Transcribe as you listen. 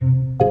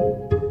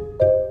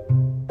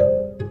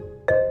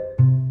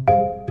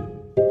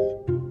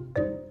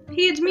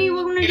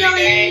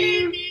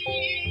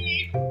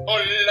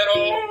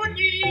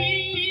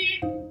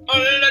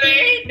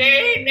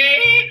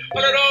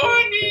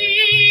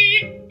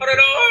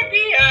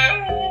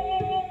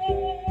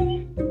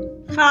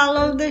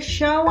Follow the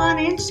show on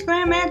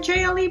Instagram at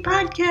JLE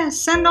Podcast.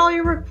 Send all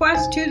your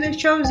requests to the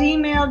show's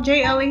email,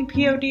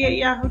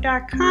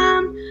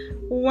 jlepod@yahoo.com.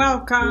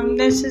 Welcome.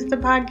 This is the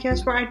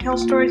podcast where I tell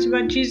stories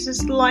about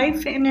Jesus'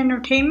 life and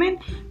entertainment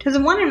to the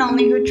one and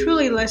only who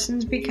truly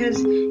listens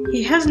because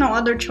he has no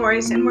other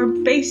choice, and we're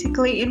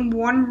basically in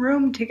one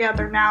room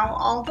together now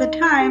all the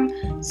time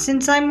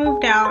since I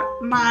moved out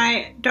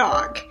my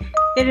dog.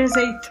 It is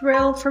a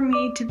thrill for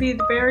me to be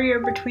the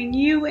barrier between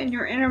you and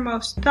your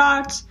innermost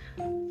thoughts.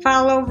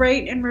 Follow,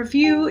 rate, and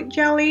review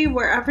Jelly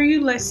wherever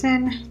you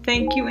listen.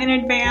 Thank you in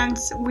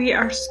advance. We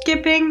are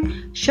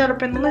skipping Shut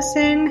Up and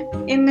Listen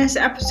in this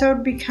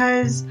episode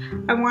because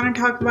I want to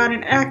talk about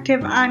an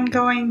active,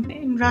 ongoing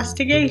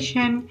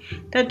investigation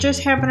that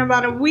just happened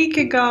about a week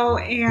ago,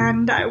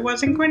 and I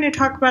wasn't going to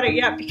talk about it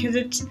yet because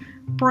it's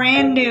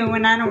brand new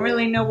and I don't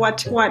really know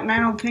what's what, and I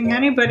don't think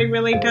anybody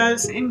really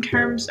does in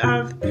terms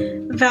of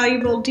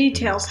valuable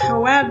details.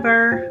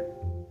 However,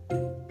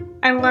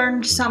 I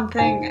learned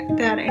something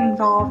that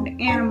involved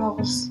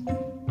animals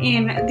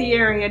in the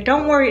area.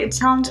 Don't worry, it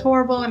sounds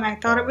horrible, and I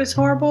thought it was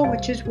horrible,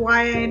 which is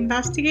why I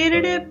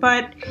investigated it,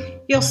 but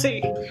you'll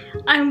see.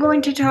 I'm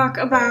going to talk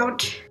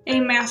about a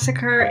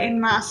massacre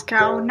in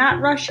Moscow,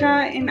 not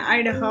Russia, in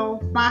Idaho.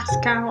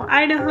 Moscow,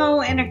 Idaho,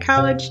 in a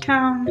college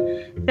town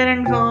that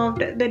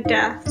involved the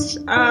deaths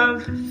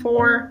of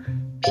 4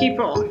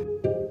 people.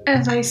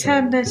 As I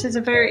said, this is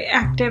a very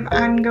active,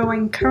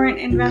 ongoing, current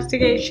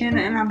investigation,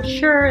 and I'm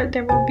sure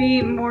there will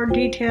be more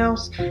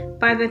details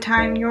by the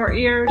time your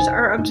ears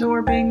are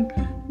absorbing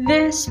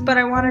this, but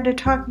I wanted to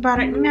talk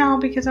about it now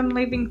because I'm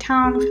leaving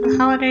town for the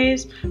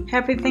holidays.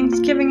 Happy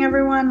Thanksgiving,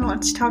 everyone.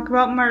 Let's talk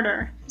about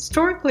murder.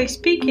 Historically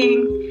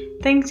speaking,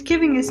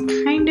 Thanksgiving is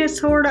kinda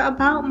sorta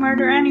about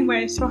murder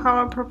anyway, so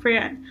how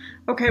appropriate.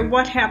 Okay,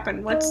 what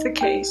happened? What's the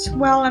case?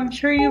 Well, I'm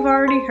sure you've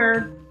already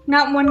heard.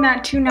 Not 1,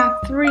 not 2,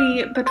 not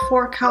 3, but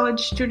 4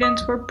 college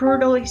students were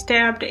brutally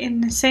stabbed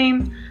in the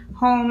same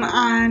home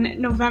on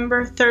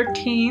November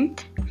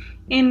 13th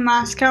in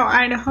Moscow,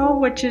 Idaho,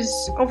 which is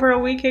over a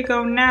week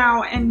ago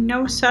now, and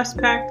no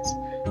suspects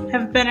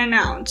have been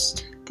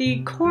announced.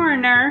 The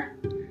coroner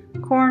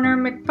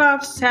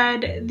McBuff,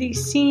 said the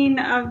scene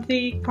of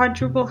the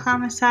quadruple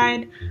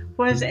homicide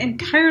was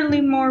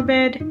entirely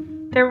morbid.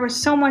 There was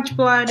so much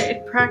blood,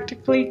 it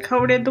practically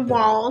coated the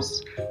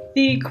walls.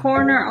 The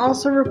coroner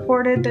also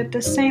reported that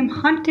the same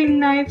hunting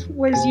knife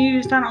was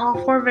used on all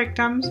 4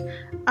 victims.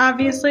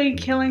 Obviously,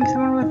 killing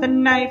someone with a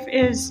knife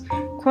is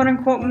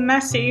quote-unquote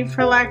messy,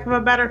 for lack of a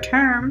better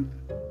term.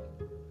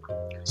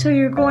 So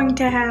you're going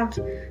to have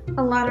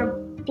a lot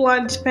of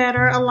blood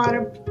spatter, a lot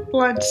of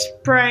blood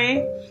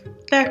spray,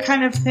 that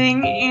kind of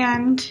thing,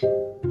 and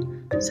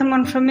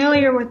someone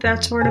familiar with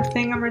that sort of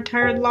thing, a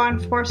retired law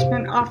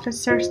enforcement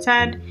officer,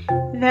 said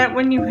that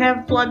when you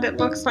have blood that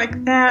looks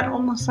like that,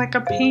 almost like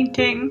a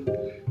painting,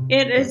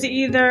 it is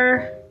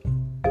either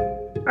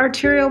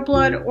arterial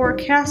blood or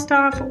cast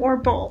off or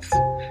both.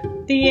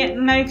 The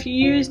knife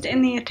used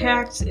in the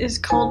attacks is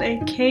called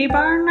a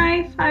K-bar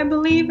knife, I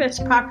believe. It's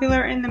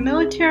popular in the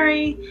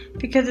military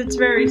because it's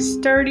very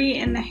sturdy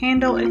and the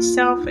handle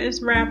itself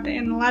is wrapped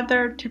in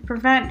leather to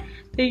prevent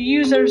the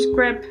user's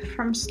grip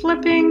from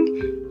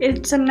slipping.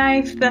 It's a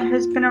knife that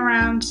has been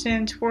around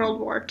since World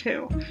War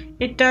II.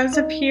 It does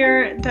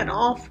appear that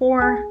all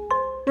 4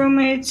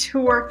 roommates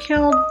who were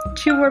killed,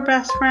 2 were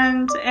best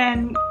friends,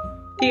 and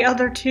the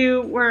other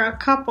 2 were a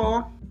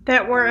couple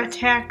that were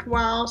attacked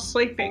while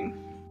sleeping.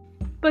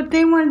 But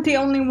they weren't the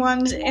only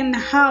ones in the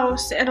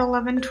house at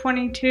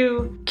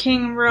 1122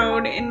 King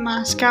Road in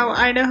Moscow,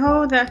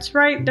 Idaho. That's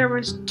right, there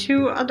was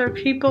 2 other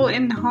people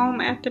in the home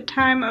at the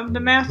time of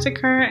the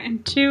massacre,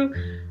 and 2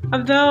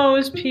 of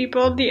those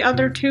people, the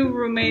other 2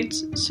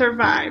 roommates,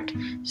 survived.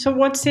 So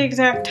what's the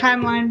exact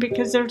timeline?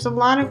 Because there's a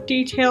lot of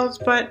details,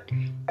 but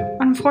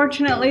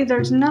unfortunately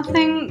there's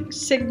nothing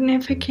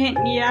significant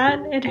yet.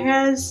 It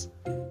has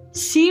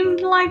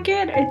seemed like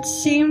it. It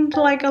seemed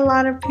like a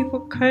lot of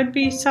people could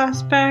be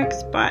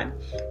suspects, but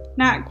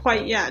not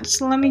quite yet.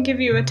 So let me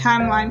give you a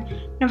timeline.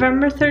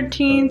 November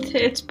 13th,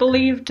 it's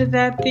believed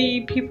that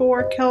the people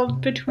were killed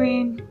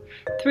between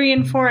 3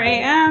 and 4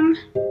 a.m.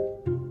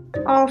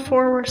 All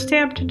 4 were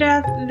stabbed to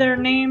death. Their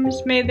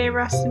names, may they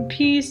rest in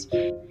peace: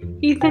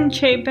 Ethan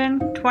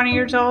Chapin, 20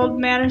 years old;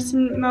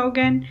 Madison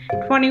Mogen,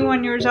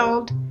 21 years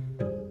old;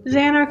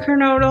 Xana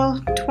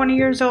Kernodle, 20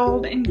 years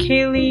old, and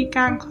Kaylee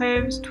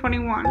Goncalves,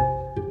 21.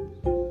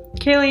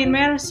 Kaylee and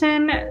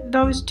Madison,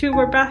 those 2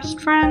 were best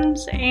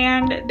friends,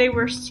 and they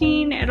were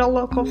seen at a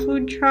local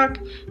food truck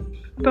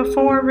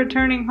before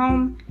returning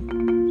home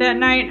that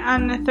night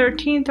on the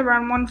 13th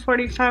around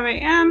 1:45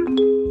 a.m.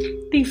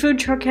 The food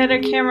truck had a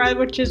camera,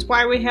 which is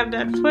why we have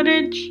that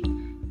footage.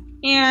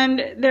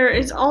 And there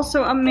is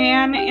also a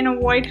man in a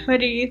white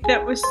hoodie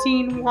that was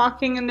seen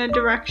walking in the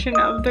direction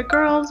of the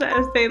girls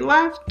as they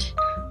left.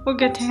 We'll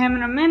get to him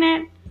in a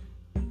minute.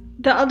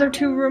 The other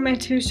 2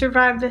 roommates who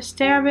survived the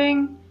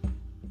stabbing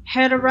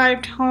had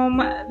arrived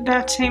home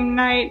that same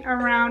night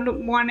around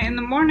 1 in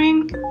the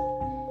morning.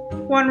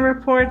 One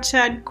report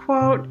said,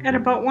 quote, at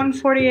about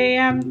 1:40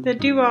 a.m., the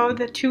duo,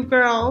 the two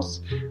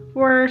girls,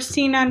 were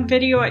seen on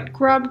video at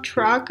Grub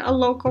Truck, a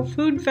local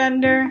food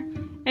vendor,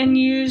 and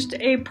used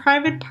a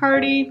private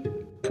party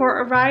for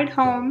a ride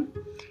home,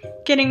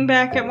 getting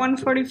back at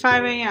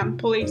 1:45 a.m.,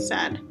 police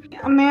said.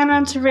 A man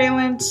on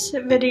surveillance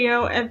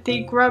video at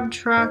the Grub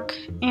Truck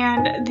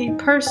and the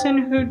person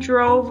who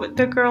drove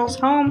the girls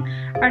home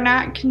are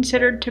not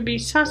considered to be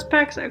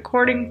suspects,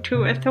 according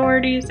to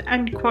authorities,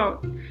 end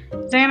quote.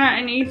 Xana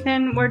and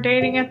Ethan were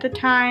dating at the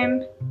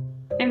time,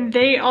 and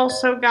they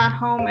also got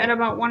home at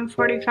about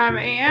 1:45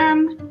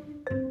 a.m.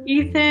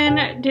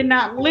 Ethan did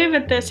not live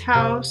at this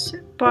house,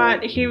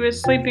 but he was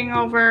sleeping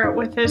over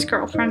with his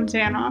girlfriend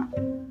Xana.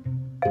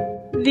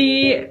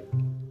 The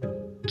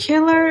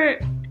killer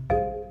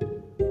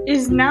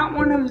is not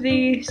one of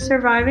the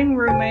surviving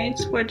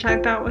roommates, which I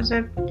thought was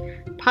a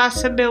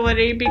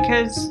possibility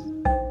because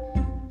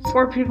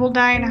 4 people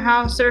die in a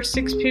house, there are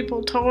 6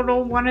 people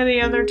total. One of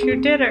the other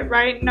 2 did it,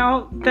 right?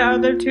 No, the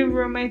other 2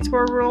 roommates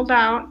were ruled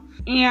out.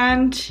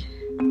 And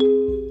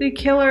the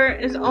killer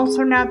is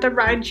also not the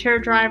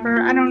rideshare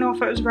driver. I don't know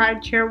if it was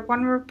rideshare.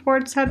 One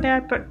report said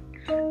that, but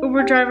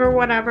Uber driver,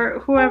 whatever,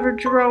 whoever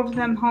drove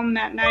them home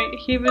that night,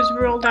 he was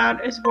ruled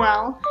out as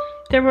well.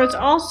 There was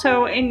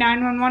also a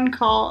 911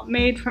 call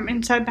made from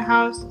inside the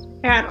house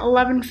at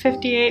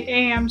 11:58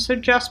 a.m., so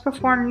just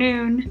before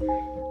noon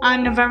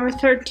on November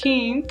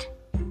 13th.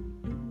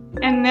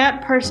 And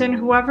that person,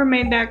 whoever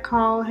made that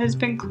call, has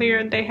been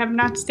cleared. They have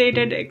not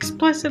stated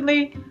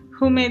explicitly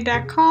who made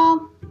that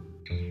call.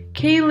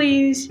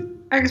 Kaylee's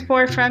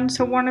ex-boyfriend,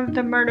 so one of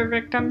the murder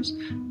victims,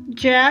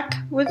 Jack,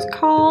 was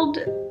called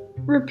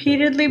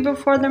repeatedly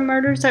before the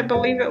murders. I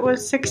believe it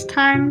was 6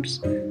 times.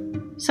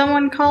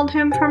 Someone called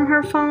him from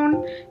her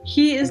phone.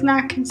 He is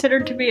not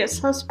considered to be a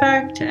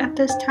suspect at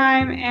this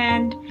time,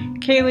 and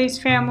Kaylee's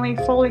family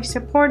fully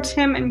supports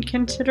him and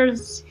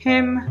considers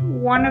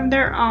him one of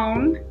their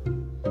own.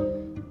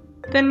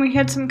 Then we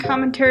had some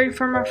commentary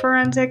from a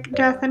forensic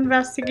death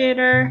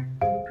investigator,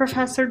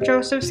 Professor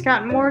Joseph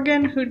Scott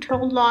Morgan, who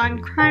told Law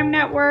and Crime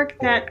Network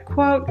that,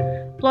 quote,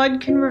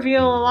 blood can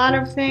reveal a lot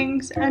of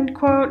things, end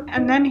quote,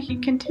 and then he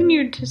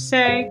continued to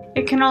say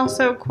it can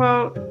also,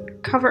 quote,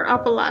 cover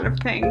up a lot of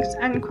things,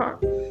 end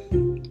quote.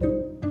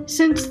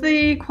 Since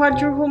the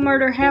quadruple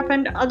murder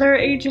happened, other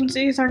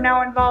agencies are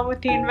now involved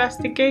with the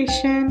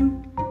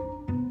investigation.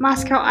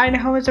 Moscow,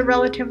 Idaho is a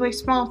relatively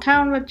small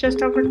town with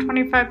just over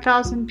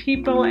 25,000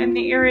 people, and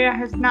the area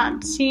has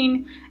not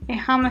seen a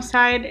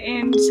homicide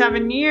in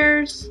 7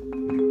 years,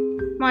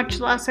 much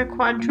less a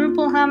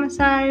quadruple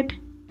homicide.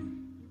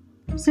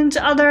 Since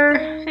other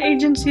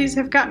agencies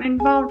have gotten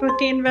involved with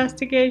the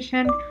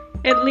investigation,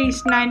 at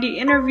least 90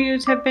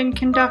 interviews have been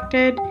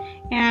conducted,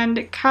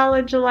 and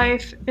college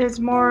life is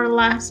more or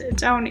less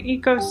its own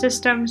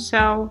ecosystem,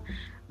 so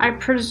I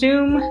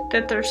presume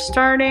that they're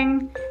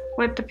starting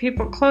with the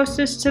people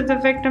closest to the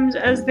victims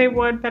as they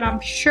would, but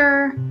I'm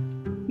sure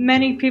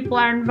many people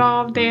are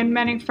involved. They had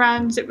many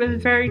friends. It was a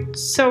very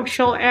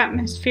social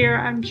atmosphere.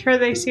 I'm sure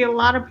they see a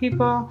lot of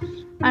people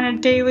on a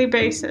daily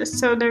basis,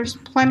 so there's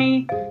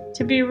plenty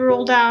to be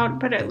ruled out,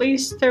 but at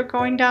least they're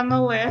going down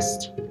the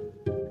list.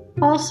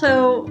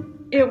 Also,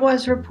 it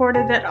was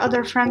reported that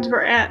other friends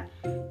were at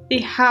the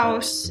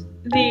house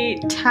the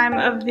time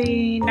of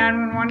the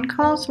 911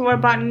 call, so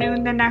about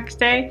noon the next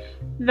day,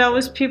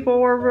 those people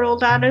were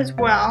ruled out as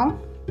well.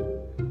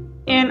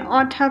 And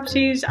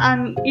autopsies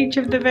on each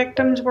of the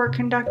victims were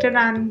conducted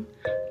on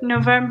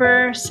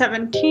November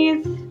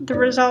 17th, the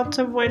results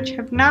of which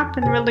have not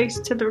been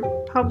released to the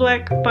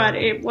public, but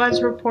it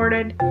was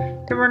reported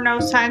there were no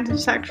signs of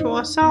sexual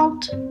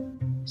assault.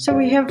 So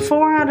we have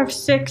 4 out of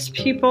 6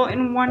 people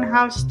in one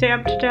house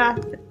stabbed to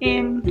death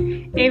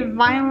in a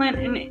violent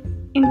and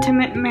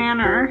intimate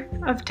manner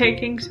of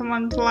taking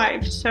someone's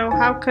life. So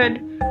how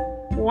could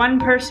one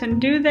person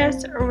do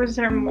this, or was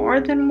there more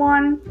than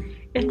one?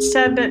 It's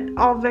said that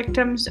all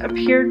victims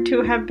appeared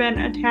to have been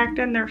attacked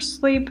in their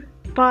sleep,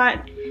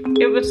 but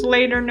it was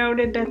later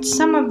noted that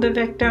some of the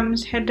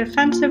victims had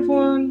defensive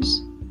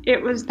wounds.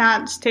 It was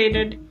not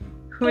stated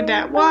who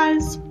that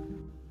was.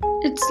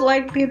 It's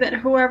likely that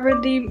whoever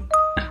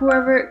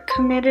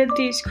committed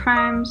these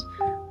crimes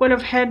would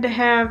have had to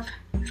have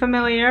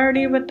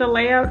familiarity with the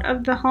layout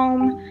of the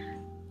home.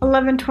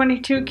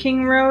 1122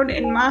 King Road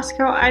in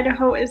Moscow,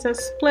 Idaho is a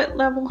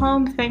split-level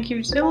home. Thank you,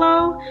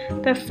 Zillow.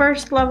 The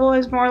first level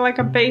is more like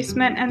a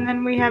basement, and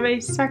then we have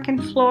a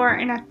second floor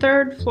and a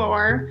third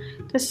floor.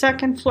 The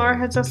second floor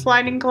has a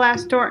sliding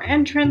glass door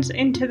entrance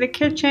into the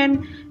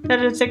kitchen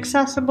that is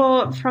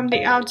accessible from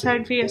the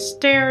outside via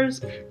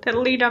stairs that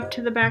lead up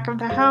to the back of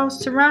the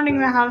house. Surrounding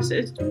the house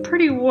is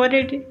pretty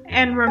wooded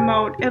and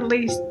remote. At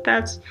least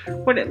that's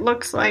what it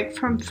looks like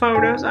from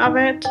photos of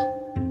it.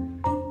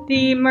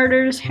 The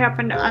murders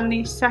happened on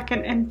the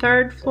second and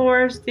third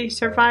floors. The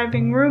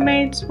surviving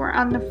roommates were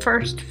on the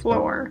first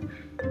floor.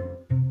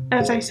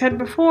 As I said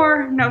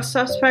before, no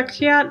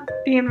suspects yet.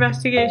 The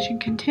investigation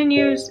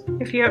continues.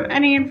 If you have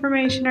any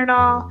information at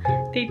all,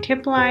 the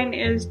tip line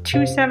is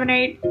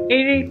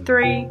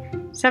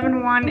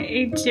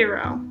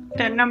 278-883-7180.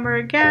 That number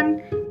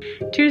again,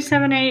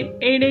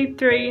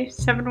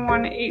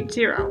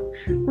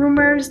 278-883-7180.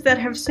 Rumors that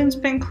have since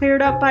been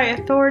cleared up by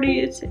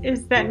authorities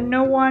is that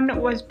no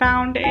one was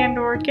bound and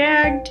or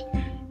gagged,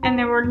 and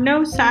there were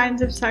no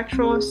signs of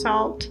sexual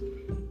assault.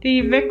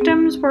 The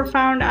victims were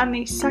found on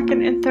the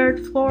second and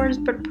third floors,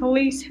 but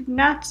police have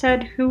not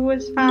said who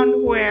was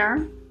found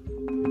where.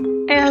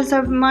 As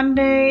of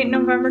Monday,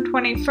 November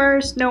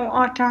 21st, no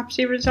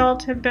autopsy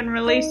results have been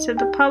released to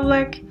the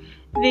public.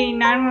 The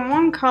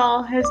 911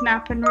 call has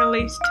not been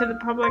released to the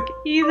public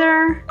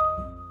either.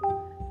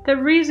 The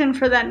reason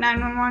for that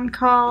 911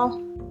 call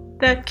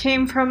that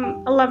came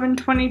from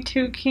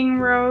 1122 King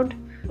Road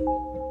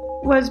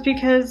was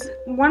because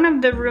one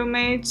of the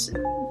roommates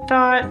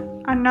thought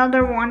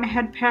another one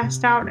had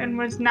passed out and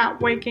was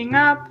not waking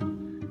up.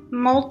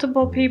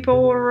 Multiple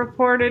people were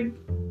reported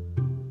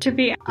to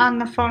be on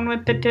the phone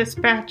with the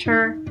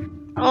dispatcher,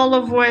 all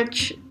of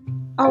which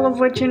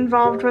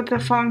involved with the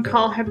phone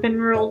call have been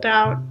ruled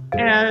out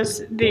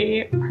as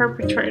the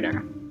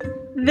perpetrator.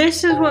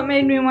 This is what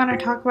made me want to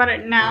talk about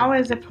it now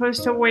as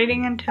opposed to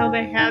waiting until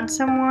they had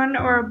someone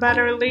or a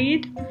better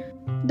lead.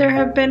 There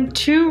have been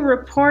 2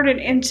 reported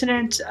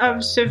incidents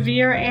of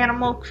severe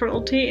animal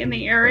cruelty in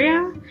the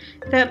area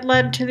that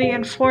led to the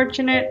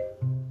unfortunate,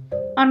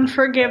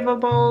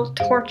 unforgivable,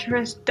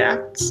 torturous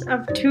deaths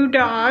of 2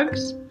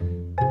 dogs.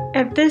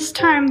 At this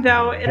time,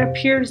 though, it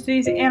appears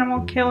these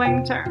animal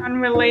killings are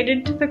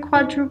unrelated to the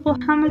quadruple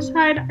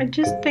homicide. I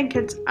just think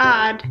it's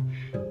odd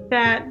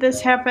that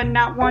this happened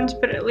not once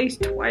but at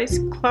least twice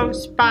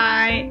close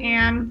by,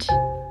 and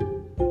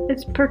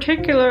it's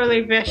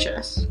particularly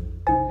vicious,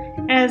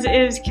 as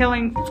is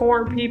killing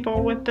 4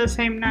 people with the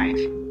same knife.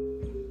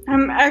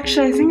 I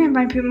think I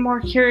might be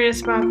more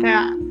curious about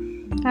that.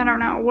 I don't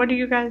know. What do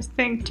you guys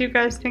think? Do you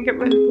guys think it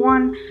was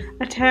one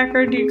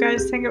attacker? Do you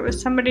guys think it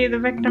was somebody the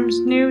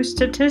victims knew?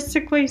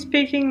 Statistically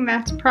speaking,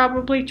 that's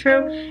probably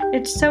true.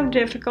 It's so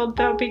difficult,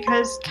 though,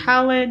 because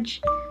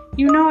college,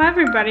 you know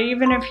everybody,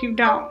 even if you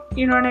don't.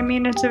 You know what I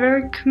mean? It's a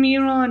very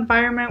communal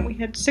environment. We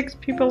had 6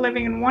 people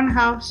living in one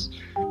house,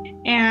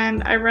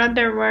 and I read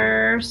there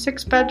were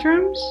 6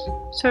 bedrooms,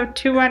 so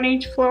 2 on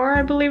each floor,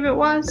 I believe it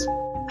was.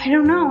 I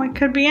don't know, it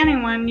could be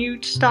anyone.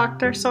 You stalk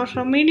their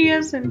social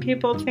medias and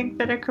people think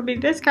that it could be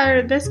this guy,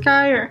 or this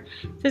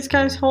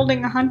guy's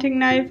holding a hunting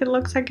knife. It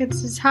looks like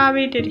it's his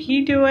hobby. Did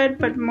he do it?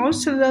 But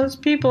most of those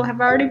people have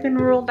already been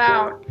ruled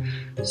out.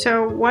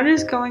 So what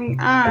is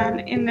going on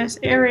in this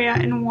area,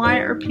 and why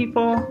are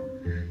people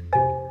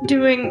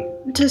doing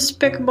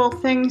despicable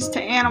things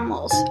to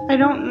animals? I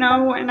don't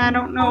know, and I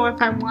don't know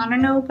if I want to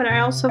know, but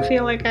I also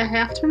feel like I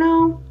have to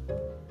know.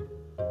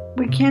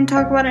 We can't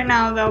talk about it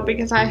now, though,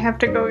 because I have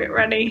to go get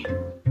ready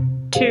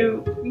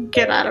to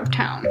get out of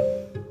town,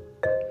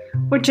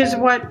 which is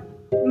what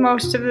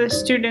most of the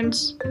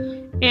students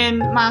in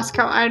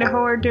Moscow,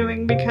 Idaho are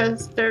doing,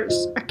 because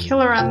there's a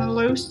killer on the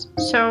loose.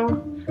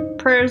 So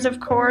prayers, of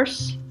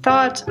course,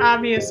 thoughts,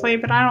 obviously,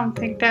 but I don't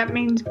think that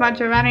means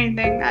much of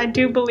anything. I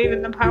do believe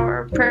in the power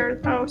of prayer,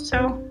 though,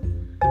 so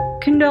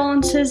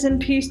condolences and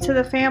peace to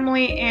the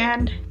family,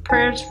 and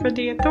prayers for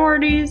the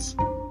authorities.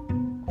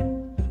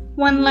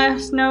 One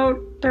last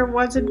note, there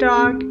was a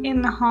dog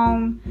in the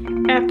home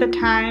at the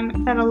time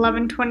at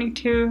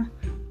 1122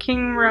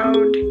 King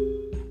Road,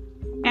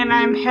 and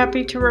I'm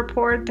happy to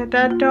report that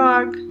that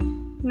dog,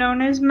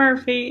 known as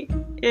Murphy,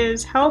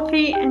 is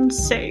healthy and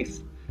safe.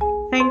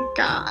 Thank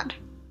God.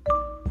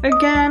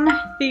 Again,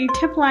 the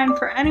tip line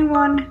for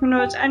anyone who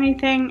knows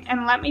anything,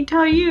 and let me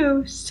tell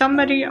you,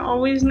 somebody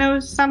always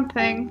knows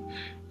something,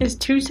 is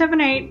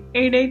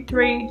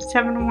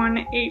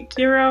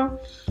 278-883-7180.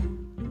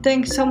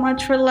 Thanks so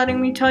much for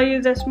letting me tell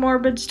you this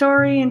morbid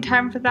story in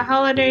time for the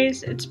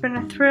holidays. It's been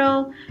a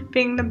thrill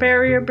being the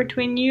barrier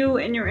between you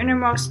and your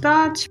innermost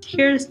thoughts.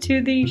 Here's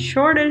to the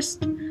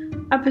shortest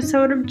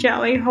episode of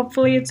Jelly.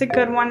 Hopefully it's a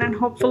good one, and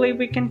hopefully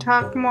we can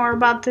talk more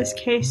about this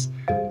case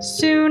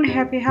soon.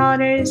 Happy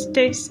holidays,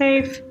 stay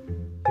safe,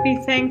 be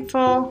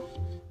thankful,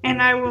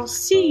 and I will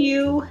see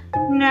you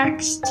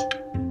next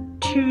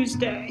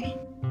Tuesday.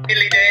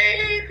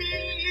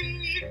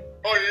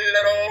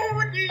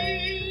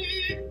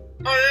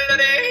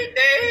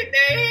 Holiday,